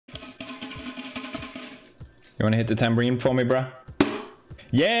You want to hit the tambourine for me, bro?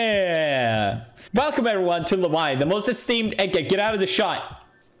 Yeah! Welcome everyone to LWIAY, the most esteemed... Get out of the shot.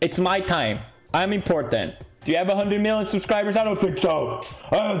 It's my time. I'm important. Do you have 100 million subscribers? I don't think so.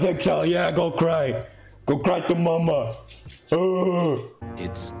 I don't think so. Yeah, go cry. Go cry to mama.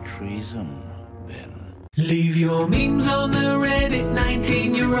 It's treason, then. Leave your memes on the Reddit,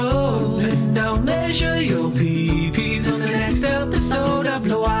 19-year-old. And I'll measure your PPs on the next episode of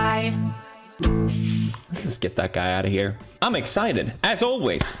LWIAY. Let's just get that guy out of here. I'm excited, as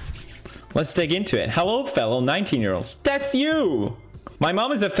always. Let's dig into it. Hello, fellow 19-year-olds. That's you! My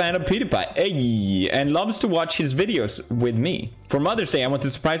mom is a fan of PewDiePie and loves to watch his videos with me. For Mother's Day, I want to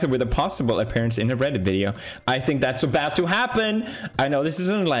surprise her with a possible appearance in a Reddit video. I think that's about to happen. I know this is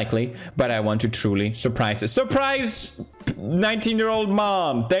unlikely, but I want to truly surprise her. Surprise, 19-year-old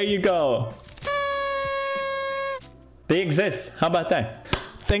mom. There you go. They exist. How about that?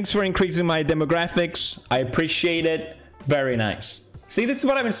 Thanks for increasing my demographics. I appreciate it. Very nice. See, this is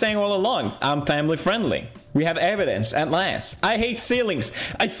what I've been saying all along. I'm family friendly. We have evidence at last. I hate ceilings.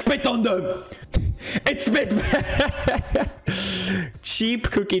 I spit on them. It spit.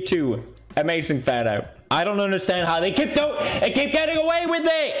 Cheap cookie 2. Amazing fan art. I don't understand how they keep getting away with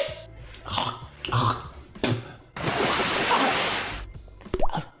it.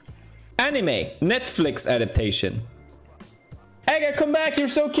 Anime. Netflix adaptation. Egga, come back. You're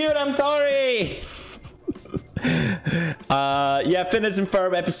so cute. I'm sorry. Yeah, Fitness and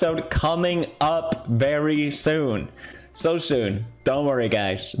Ferb episode coming up very soon. So soon. Don't worry,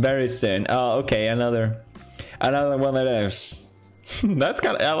 guys. Very soon. Oh, okay. Another one of those. That's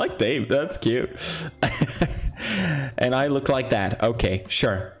kind of... I like Dave. That's cute. And I look like that. Okay,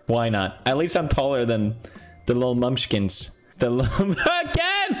 sure. Why not? At least I'm taller than the little mumskins. The little...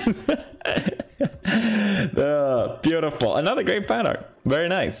 Again! Oh, beautiful. Another great fan art. Very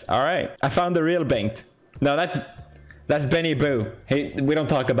nice. All right. I found the real Banked. No, that's Benny Boo. Hey, we don't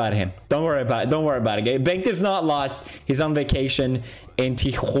talk about him. Don't worry about it. Don't worry about it. Banked is not lost. He's on vacation in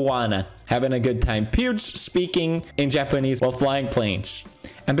Tijuana, having a good time. Pewds speaking in Japanese while flying planes.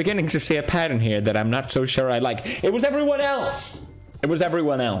 I'm beginning to see a pattern here that I'm not so sure I like. It was everyone else. It was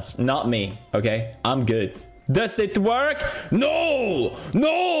everyone else, not me. Okay, I'm good. Does it work? No,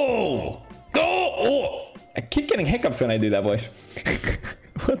 no, no. Oh. I keep getting hiccups when I do that voice.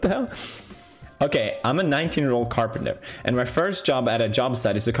 What the hell? Okay, I'm a 19-year-old carpenter, and my first job at a job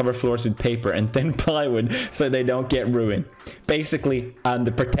site is to cover floors with paper and thin plywood so they don't get ruined. Basically, I'm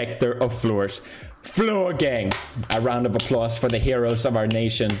the protector of floors. Floor gang! A round of applause for the heroes of our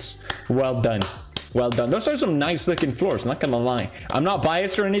nations. Well done. Well done. Those are some nice-looking floors, not gonna lie. I'm not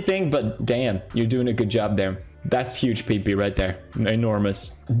biased or anything, but damn, you're doing a good job there. That's huge PP right there.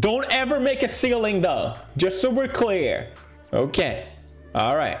 Enormous. Don't ever make a ceiling, though. Just so we're clear. Okay.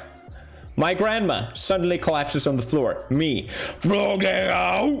 All right. My grandma suddenly collapses on the floor. Me. Flogging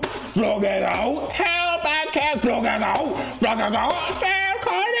out! Flogging out! Help! I can't! Flogging out! Flogging out!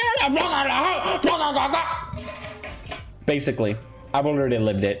 Basically, I've already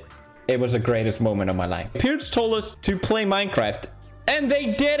lived it. It was the greatest moment of my life. Pewds told us to play Minecraft. And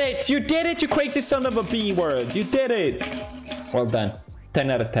they did it! You did it, you crazy son of a B word! You did it! Well done.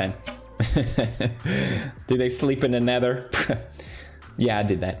 10 out of 10. Did they sleep in the nether? Yeah, I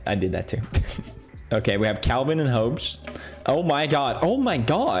did that. I did that too. Okay, we have Calvin and Hobbes. Oh my god. Oh my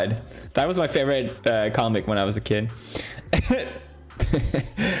god. That was my favorite comic when I was a kid.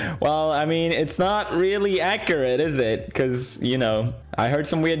 Well, I mean, it's not really accurate, is it? Because, you know, I heard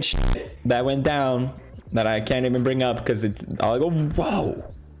some weird shit that went down that I can't even bring up because it's... I'll go, whoa.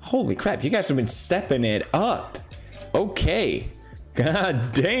 Holy crap, you guys have been stepping it up. Okay.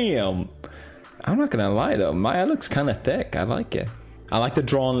 God damn. I'm not gonna lie, though. Maya looks kind of thick. I like it. I like the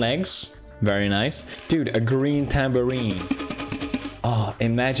drawn legs. Very nice. Dude, a green tambourine. Oh,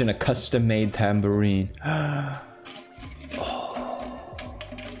 imagine a custom-made tambourine. Oh.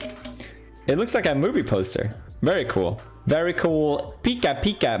 It looks like a movie poster. Very cool. Very cool. Pika,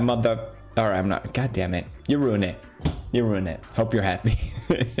 pika, mother... Alright, I'm not... God damn it. You ruined it. You ruined it. Hope you're happy.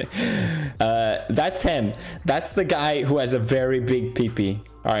 That's him. That's the guy who has a very big pee-pee.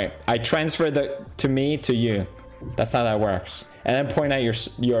 Alright, I transfer the... to me to you. That's how that works. And then point at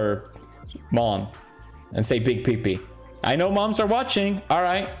your mom and say big pee-pee. I know moms are watching. All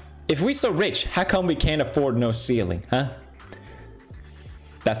right. If we so rich, how come we can't afford no ceiling, huh?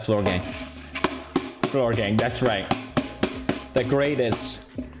 That's floor gang. Floor gang, that's right. The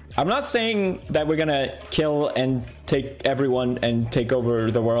greatest. I'm not saying that we're gonna kill and take everyone and take over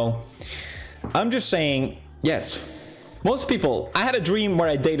the world. I'm just saying, yes, Most people, I had a dream where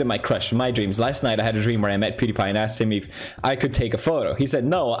I dated my crush. My dreams. Last night I had a dream where I met PewDiePie and asked him if I could take a photo. He said,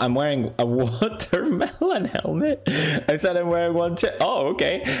 no, I'm wearing a watermelon helmet. I said, I'm wearing one too. Oh,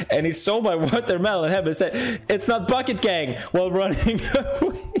 okay. And he saw my watermelon helmet and said, it's not Bucket Gang, while running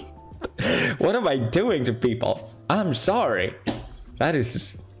away. What am I doing to people? I'm sorry. That is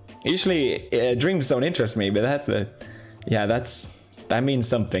just... Usually dreams don't interest me, but that's a... Yeah, that means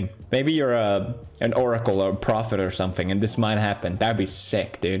something. Maybe you're an oracle or a prophet or something, and this might happen. That'd be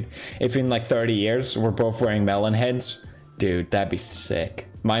sick, dude. If in like 30 years we're both wearing melon heads, dude, that'd be sick.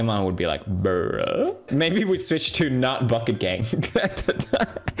 My mom would be like, bruh. Maybe we switch to not Bucket Gang. Who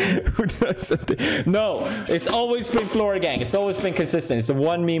does it? No, it's always been Flora Gang. It's always been consistent. It's the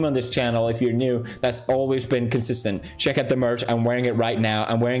one meme on this channel, if you're new, that's always been consistent. Check out the merch. I'm wearing it right now.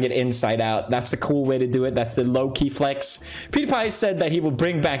 I'm wearing it inside out. That's the cool way to do it. That's the low-key flex. PewDiePie said that he will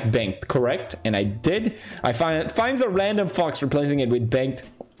bring back Banked, correct? And I did. I finds a random fox replacing it with Banked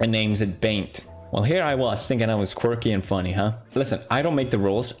and names it Banked. Well, here I was thinking I was quirky and funny, huh? Listen, I don't make the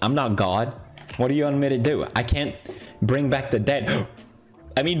rules. I'm not God. What do you want me to do? I can't bring back the dead.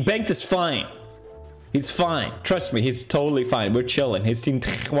 I mean, Banked is fine. He's fine. Trust me, he's totally fine. We're chilling. He's Team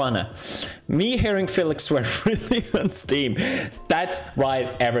Tijuana. Me hearing Felix swear freely on Steam. That's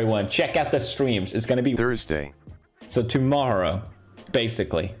right, everyone. Check out the streams. It's gonna be Thursday. So tomorrow,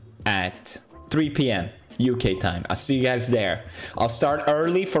 basically, at 3 p.m. UK time. I'll see you guys there. I'll start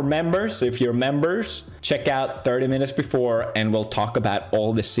early for members. So if you're members, check out 30 minutes before and we'll talk about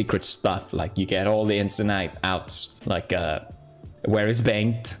all the secret stuff. Like you get all the ins and outs. Like where is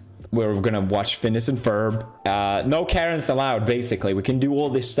Banked? We're gonna watch Phineas and Ferb. No Karens allowed, basically. We can do all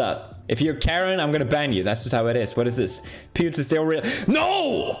this stuff. If you're Karen, I'm gonna ban you. That's just how it is. What is this? Pewds is still real.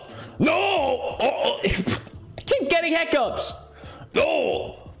 No! No! Oh, I keep getting hiccups!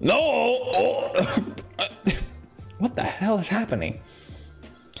 No! No! Oh. What the hell is happening?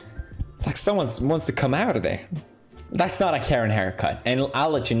 It's like someone wants to come out of there. That's not a Karen haircut, and I'll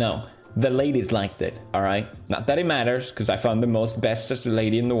let you know. The ladies liked it, all right? Not that it matters, because I found the most bestest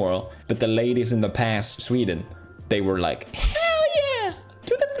lady in the world, but the ladies in the past, Sweden, they were like, hell yeah,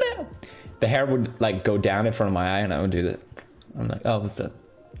 do the flip. The hair would like go down in front of my eye, and I would do that. I'm like, oh, what's up?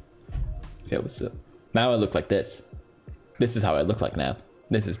 Yeah, what's up? Now I look like this. This is how I look like now.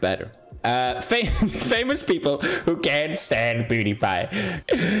 This is better. Famous people who can't stand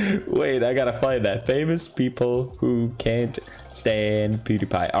PewDiePie. Wait, I gotta find that. Famous people who can't stand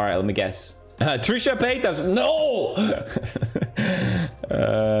PewDiePie. All right, let me guess. Trisha Paytas. No.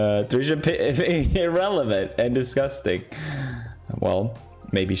 Trisha irrelevant and disgusting. Well,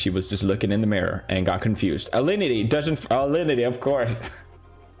 maybe she was just looking in the mirror and got confused. Alinity doesn't. Alinity, of course.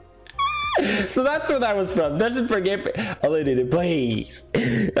 So that's where that was from. Doesn't forget Alinity, please.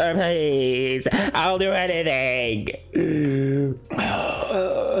 Please. I'll do anything.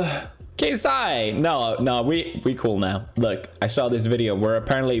 KSI. No, we cool now. Look, I saw this video where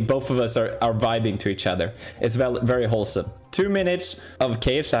apparently both of us are vibing to each other. It's very wholesome. 2 minutes of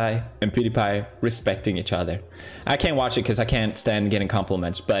KSI and PewDiePie respecting each other. I can't watch it because I can't stand getting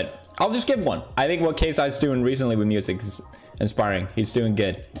compliments, but I'll just give one. I think what KSI's doing recently with music is inspiring. He's doing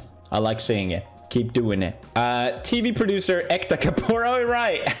good. I like seeing it. Keep doing it. TV producer Ekta Kapoor. Oh,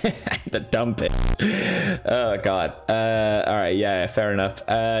 right. The dump it. Oh, God. All right. Yeah, fair enough.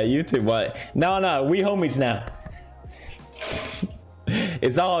 YouTube, what? No, we homies now.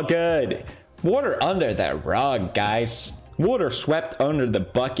 It's all good. Water under that rug, guys. Water swept under the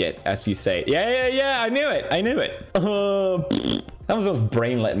bucket, as you say. Yeah. I knew it. That was the most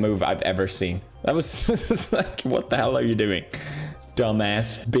brainlet move I've ever seen. That was like, what the hell are you doing?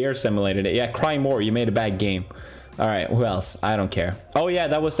 Dumbass. Beer simulated it. Yeah, cry more. You made a bad game. All right, who else? I don't care. Oh yeah,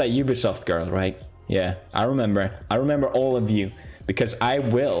 that was that Ubisoft girl, right? Yeah, I remember. I remember all of you because I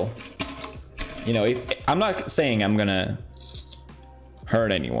will. You know, I'm not saying I'm gonna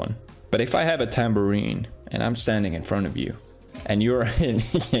hurt anyone, but if I have a tambourine and I'm standing in front of you, and you're in,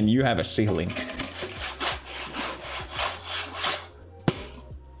 and you have a ceiling,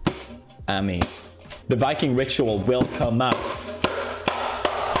 I mean, the Viking ritual will come up.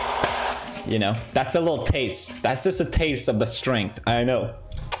 You know, that's a little taste. That's just a taste of the strength. I know.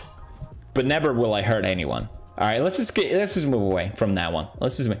 But never will I hurt anyone. All right, let's just move away from that one.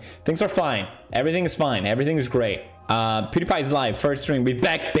 Things are fine. Everything is fine. Everything is great. PewDiePie's live. First stream. We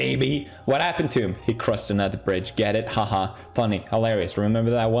back, baby. What happened to him? He crossed another bridge. Get it? Haha. Funny. Hilarious.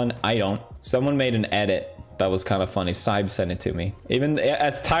 Remember that one? I don't. Someone made an edit. That was kind of funny. Saib sent it to me. Even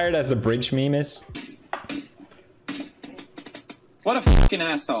as tired as a bridge meme is. What a fucking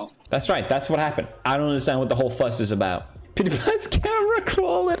asshole. That's right. That's what happened. I don't understand what the whole fuss is about. PewDiePie's camera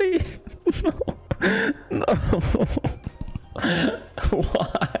quality. No.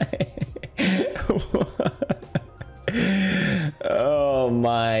 Why? Oh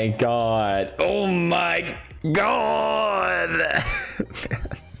my god. Oh my god.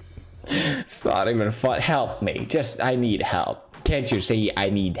 It's not even fun. Help me. Just, I need help. Can't you see I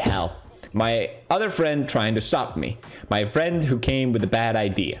need help? My other friend trying to stop me. My friend who came with a bad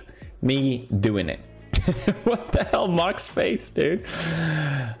idea. Me doing it. What the hell? Mark's face, dude.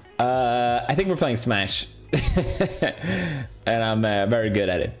 I think we're playing Smash. And I'm very good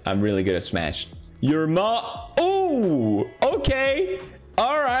at it. I'm really good at Smash. Your mom. Oh, okay.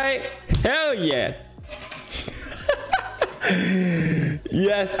 All right. Hell yeah.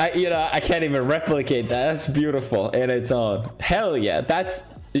 Yes, I can't even replicate that. That's beautiful in its own. Hell yeah.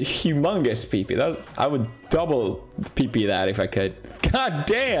 That's humongous PP. I would double PP that if I could. God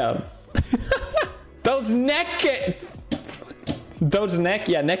damn. Those neck.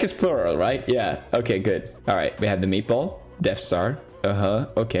 Yeah, neck is plural, right? Yeah. Okay, good. All right, we have the meatball, Death Star.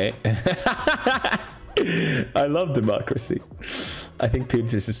 Okay. I love democracy. I think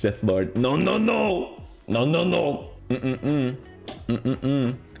Poods is a Sith Lord. No.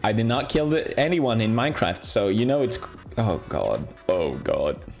 I did not kill anyone in Minecraft, so you know it's. Oh god.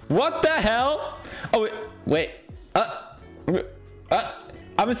 What the hell? Oh wait.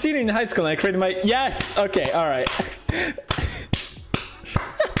 I'm a senior in high school and I created my. Yes. Okay. All right.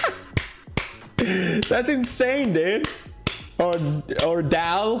 That's insane, dude. Or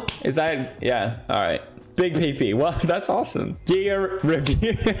Dal? Is that? Yeah. All right. Big PP. Well, that's awesome. Gear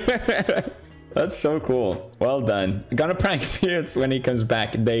review. That's so cool. Well done. Gonna prank Fields when he comes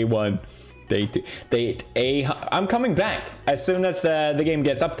back. Day 1. Day 2. Day 8. I'm coming back as soon as the game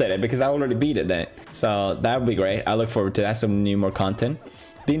gets updated because I already beat it then. So that would be great. I look forward to that. Some more content.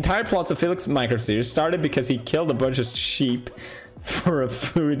 The entire plots of Felix Minecraft series started because he killed a bunch of sheep for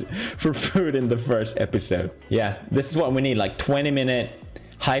food in the first episode. Yeah, this is what we need, like 20-minute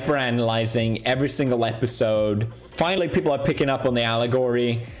hyper analyzing every single episode. Finally, people are picking up on the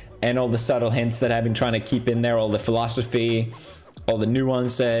allegory and all the subtle hints that I've been trying to keep in there, all the philosophy, all the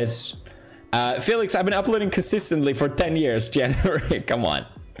nuances. Felix, I've been uploading consistently for 10 years, January. Come on.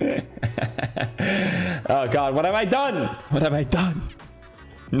 Oh god, what have I done?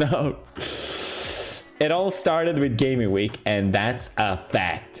 No. It all started with Gaming Week, and that's a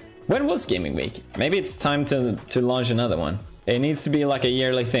fact. When was Gaming Week? Maybe it's time to launch another one. It needs to be like a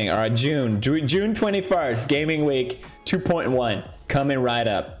yearly thing. All right, June 21st, Gaming Week 2.1, coming right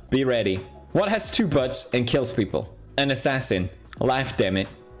up. Be ready. What has 2 butts and kills people? An assassin. Laugh, damn it.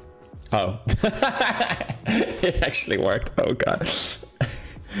 Oh. It actually worked. Oh god.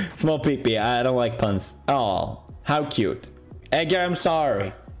 Small peepee. I don't like puns. Oh, how cute. Edgar, I'm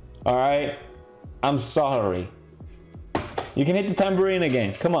sorry. All right. I'm sorry. You can hit the tambourine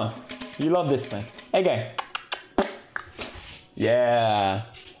again. Come on. You love this thing. Okay. Yeah.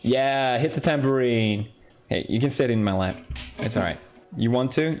 Yeah. Hit the tambourine. Hey, you can sit in my lap. It's all right. You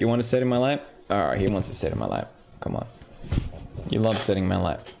want to? You want to sit in my lap? All right. He wants to sit in my lap. Come on. You love sitting in my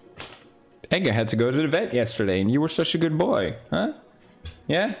lap. Edgar had to go to the vet yesterday, and you were such a good boy. Huh?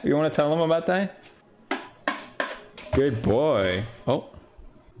 Yeah? You want to tell him about that? Good boy. Oh.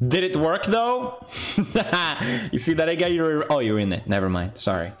 Did it work though? You see that guy? Oh, you're in it. Never mind.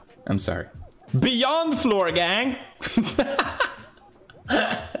 Sorry. I'm sorry. Beyond floor gang.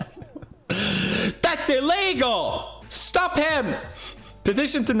 That's illegal. Stop him.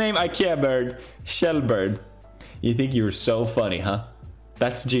 Petition to name IKEA bird Shellbird. You think you're so funny, huh?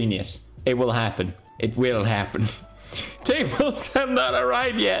 That's genius. It will happen. It will happen. Tables have not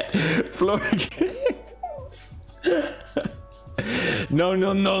arrived yet. Floor gang.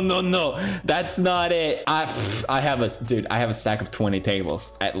 No. That's not it. I have a stack of 20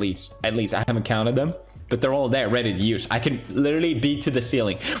 tables at least. I haven't counted them, but they're all there ready to use. I can literally beat to the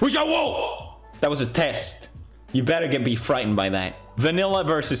ceiling. Whoa! That was a test. You better be frightened by that. Vanilla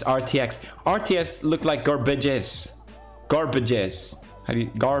versus RTX. RTX look like garbages. How do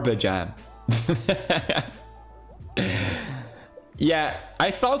you garbage ab? Yeah, I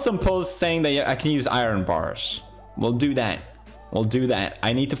saw some posts saying that I can use iron bars. We'll do that.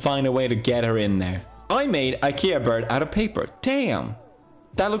 I need to find a way to get her in there. I made IKEA bird out of paper. Damn.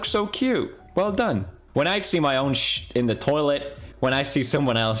 That looks so cute. Well done. When I see my own in the toilet, when I see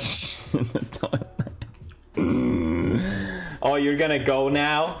someone else in the toilet. Oh, you're gonna go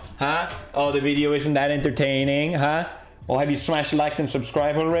now? Huh? Oh, the video isn't that entertaining, huh? Well, have you smashed like and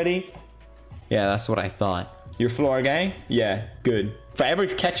subscribe already? Yeah, that's what I thought. Your floor gang? Yeah, good. If I ever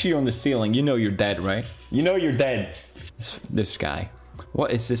catch you on the ceiling, you know you're dead, right? You know you're dead. This guy.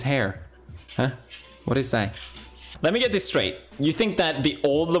 What is this hair? Huh? What is that? Let me get this straight. You think that the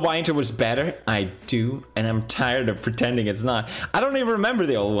old LWIAY was better? I do, and I'm tired of pretending it's not. I don't even remember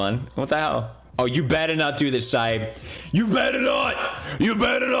the old one. What the hell? Oh, you better not do this, Saib. You better not! You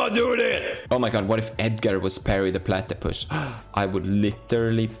better not do it! Oh my god, what if Edgar was Perry the Platypus? I would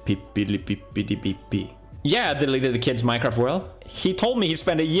literally pippity-pippity-pippy. Yeah, I deleted the kid's Minecraft world. He told me he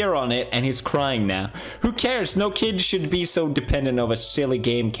spent a year on it and he's crying now. Who cares? No kid should be so dependent of a silly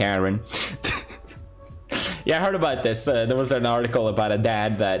game, Karen. Yeah, I heard about this. There was an article about a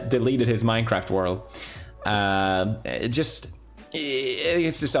dad that deleted his Minecraft world. It's just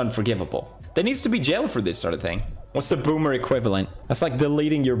unforgivable. There needs to be jail for this sort of thing. What's the boomer equivalent? That's like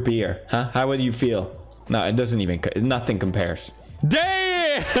deleting your beer, huh? How would you feel? No, it doesn't even, nothing compares.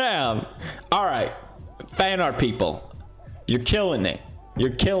 Damn! All right, fan art people. You're killing it.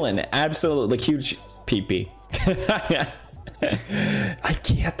 You're killing it. Absolutely huge PP. I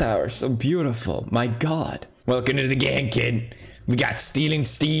get that. Are so beautiful. My God. Welcome to the gang, kid. We got Stealing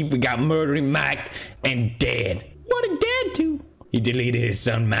Steve, we got Murdering Mike, and Dad. What did Dad do? He deleted his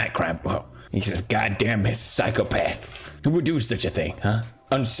son Minecraft. Well, he's a goddamn psychopath. Who would do such a thing, huh?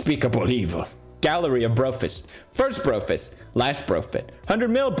 Unspeakable evil. Gallery of Brofist. First Brofist. Last Brofist.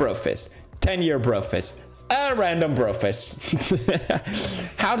 100 mil Brofist. 10-year Brofist. A random Brofist.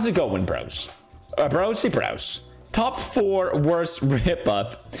 How's it going, bros? Brosy bros. Top 4 worst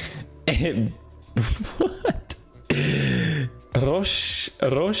rip-up. What?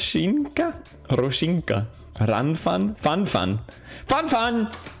 Roshinka? Ranfan? Fanfan?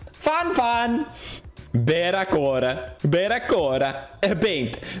 Beracora.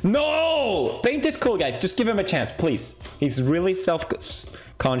 Paint. No! Paint is cool, guys. Just give him a chance, please. He's really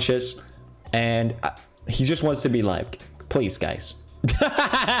self-conscious and he just wants to be liked. Please, guys.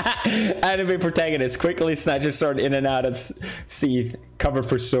 Anime protagonist quickly snatches sword in and out of sheath. Cover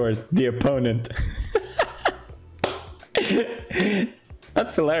for sword. The opponent.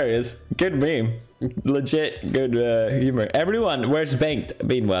 That's hilarious. Good meme. Legit good humor. Everyone, where's Banked?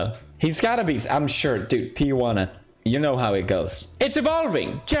 Meanwhile, he's gotta be, I'm sure, dude. Tijuana, you know how it goes. It's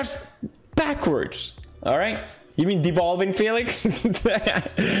evolving, just backwards. All right. You mean devolving, Felix?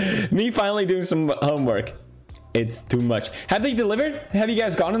 Me finally doing some homework. It's too much. Have they delivered? Have you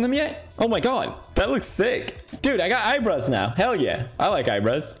guys gotten them yet? Oh my god, that looks sick. Dude, I got eyebrows now. Hell yeah. I like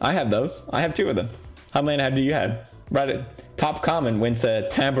eyebrows. I have those. I have 2 of them. How many do you have? Reddit. Top comment wins a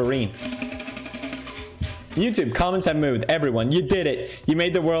tambourine. YouTube, comments have moved. Everyone, you did it. You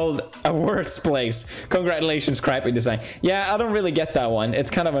made the world a worse place. Congratulations, crappy design. Yeah, I don't really get that one.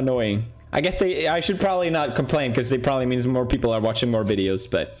 It's kind of annoying. I should probably not complain because it probably means more people are watching more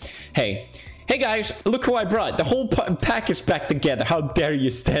videos, but hey. Hey guys, look who I brought. The whole pack is back together. How dare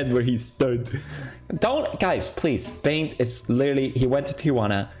you stand where he stood? Don't, guys, please. Paint is literally, he went to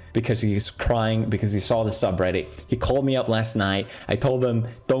Tijuana because he's crying because he saw the subreddit. He called me up last night. I told them,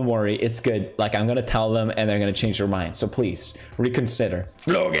 don't worry, it's good. Like, I'm gonna tell them and they're gonna change their mind. So please, reconsider.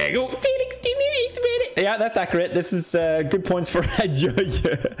 Yeah, that's accurate. This is good points for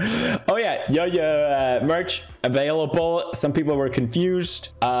Yo-Yo. Oh yeah, Yo-Yo merch available. Some people were confused.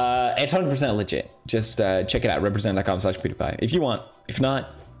 It's 100% legit. Just check it out, represent.com/PewDiePie if you want. If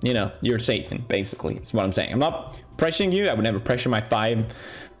not, you know, you're Satan, basically. That's what I'm saying. I'm not pressuring you. I would never pressure my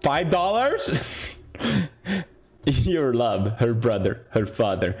 $5. Your love, her brother, her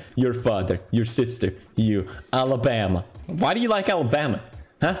father, your sister, you, Alabama. Why do you like Alabama?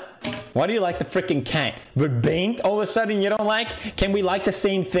 Huh? Why do you like the freaking cat? But Banked, all of a sudden you don't like? Can we like the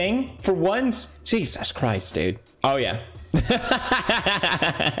same thing for once? Jesus Christ, dude. Oh yeah.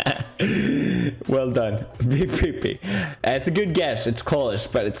 Well done. BPP. It's a good guess. It's close,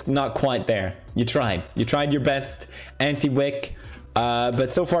 but it's not quite there. You tried. You tried your best, anti-wick.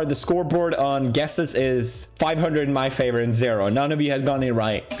 But so far the scoreboard on guesses is 500 in my favor and 0. None of you has gotten it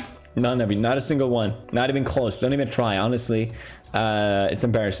right. None of you. Not a single one. Not even close. Don't even try, honestly. It's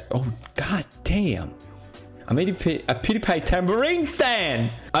embarrassing. Oh, god damn. I made a PewDiePie tambourine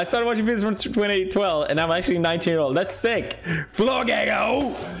stand. I started watching videos from 2012 and I'm actually 19-year-old. That's sick.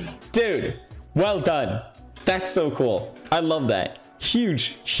 Vlogago. Dude, well done. That's so cool. I love that.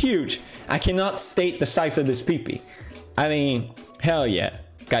 Huge, huge. I cannot state the size of this peepee. I mean, hell yeah.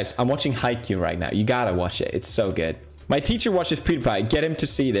 Guys, I'm watching Haikyuu right now. You gotta watch it. It's so good. My teacher watches PewDiePie. Get him to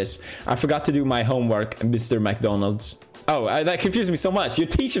see this. I forgot to do my homework, Mr. McDonald's. Oh, that confused me so much. Your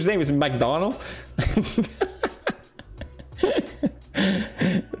teacher's name is McDonald?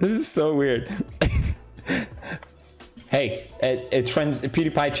 This is so weird. Hey,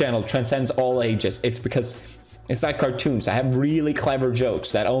 PewDiePie channel transcends all ages. It's because it's like cartoons. I have really clever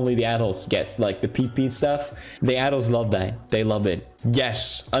jokes that only the adults get, like the PP stuff. The adults love that. They love it.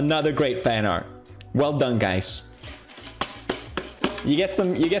 Yes, another great fan art. Well done, guys. You get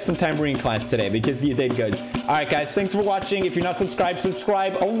some tambourine class today because you did good. All right, guys, thanks for watching. If you're not subscribed,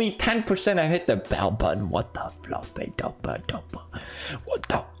 subscribe. Only 10% have hit the bell button. What the floppy doppa doppa? What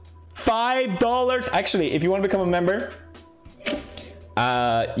the? $5. Actually, if you want to become a member,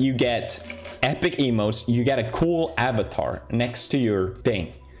 you get epic emotes. You get a cool avatar next to your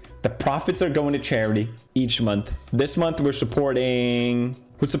thing. The profits are going to charity each month. This month, we're supporting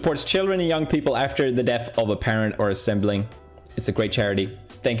who supports children and young people after the death of a parent or a sibling. It's a great charity.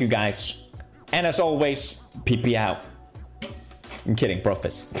 Thank you, guys. And as always, PP out. I'm kidding,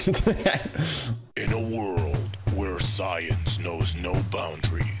 profits. In a world where science knows no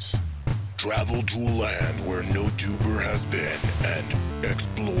boundaries, travel to a land where no tuber has been and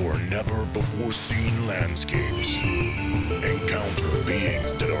explore never before seen landscapes. Encounter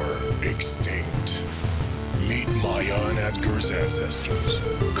beings that are extinct. Meet Maya and Edgar's ancestors.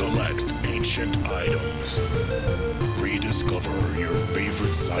 Collect ancient items. Rediscover your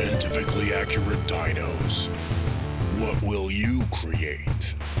favorite scientifically accurate dinos. What will you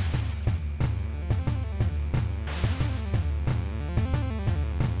create?